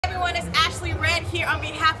I'm here on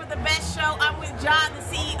behalf of the best show. I'm with JAH, the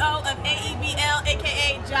CEO of AEBL,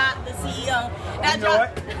 aka JAH, the CEO.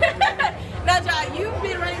 Now, JAH, you've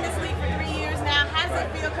been running this league for 3 years now. How does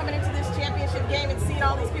it feel coming into this championship game and seeing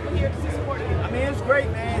all these people here to support you? I mean, it's great,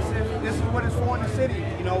 man. This is what it's for in the city.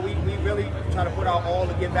 You know, we really try to put our all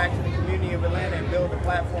to give back to the community of Atlanta and build a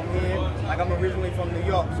platform here. Like, I'm originally from New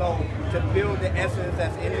York, so to build the essence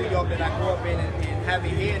that's in New York that I grew up in and have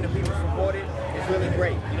it here and the people support it, it's really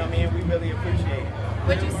great. You know what I mean? We really appreciate it.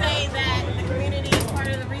 Would you say that the community is part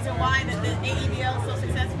of the reason why that the AEBL is so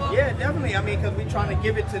successful? Yeah, definitely. I mean, because we're trying to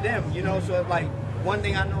give it to them, you know, so it's like, one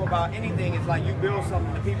thing I know about anything is like you build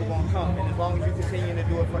something, the people gonna come, and as long as you continue to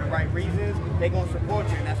do it for the right reasons, they gonna support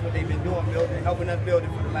you, and that's what they've been doing, helping us build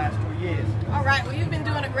it for the last 2 years. All right, well, you've been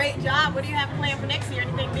doing a great job. What do you have planned for next year?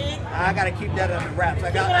 Anything big? I gotta keep that under wraps.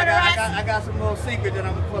 I got some little secret that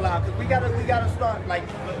I'm gonna pull out because we gotta start, like,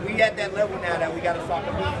 we at that level now that we gotta start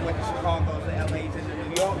competing with the Chicago's, the LA's, and the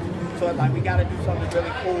New York. So it's like we gotta do something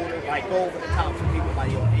really cool to like go over the top so people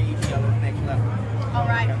like, yo, AEBL is next level. All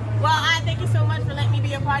right. Well, I thank you so much for letting me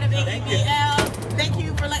be a part of AEBL. Thank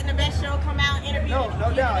you for letting the best show come out and interview.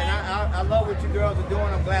 No doubt. And I love what you girls are doing.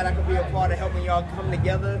 I'm glad I could be a part of helping y'all come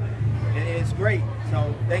together. And it's great.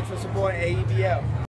 So thanks for supporting AEBL.